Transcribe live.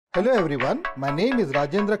Hello everyone, my name is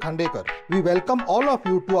Rajendra Khandekar. We welcome all of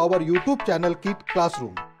you to our YouTube channel Kit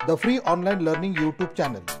Classroom, the free online learning YouTube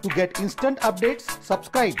channel. To get instant updates,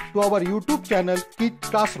 subscribe to our YouTube channel Kit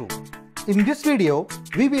Classroom. In this video,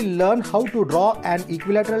 we will learn how to draw an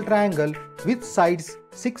equilateral triangle with sides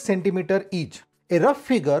 6 cm each. A rough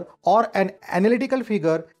figure or an analytical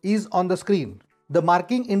figure is on the screen. The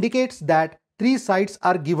marking indicates that 3 sides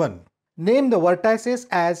are given. Name the vertices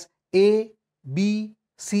as A, B,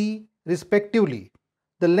 C respectively.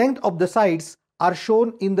 The length of the sides are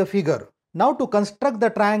shown in the figure. Now to construct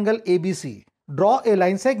the triangle ABC, draw a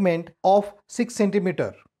line segment of 6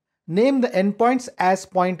 cm. Name the endpoints as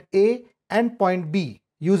point A and point B.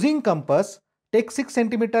 Using compass, take 6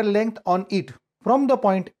 cm length on it. From the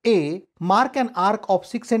point A, mark an arc of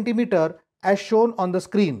 6 cm as shown on the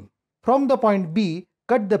screen. From the point B,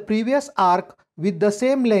 cut the previous arc with the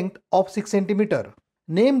same length of 6 cm.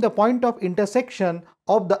 Name the point of intersection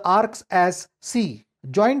of the arcs as C.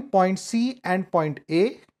 Join point C and point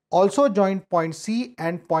A. Also join point C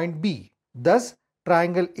and point B. Thus,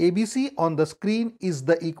 triangle ABC on the screen is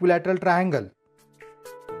the equilateral triangle.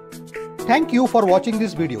 Thank you for watching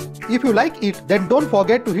this video. If you like it, then don't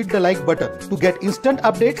forget to hit the like button. To get instant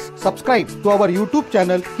updates, subscribe to our YouTube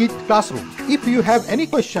channel Kit Classroom. If you have any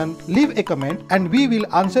question, leave a comment and we will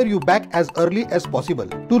answer you back as early as possible.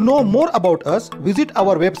 To know more about us, visit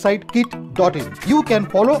our website kit.in. You can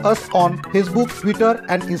follow us on Facebook, Twitter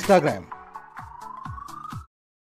and Instagram.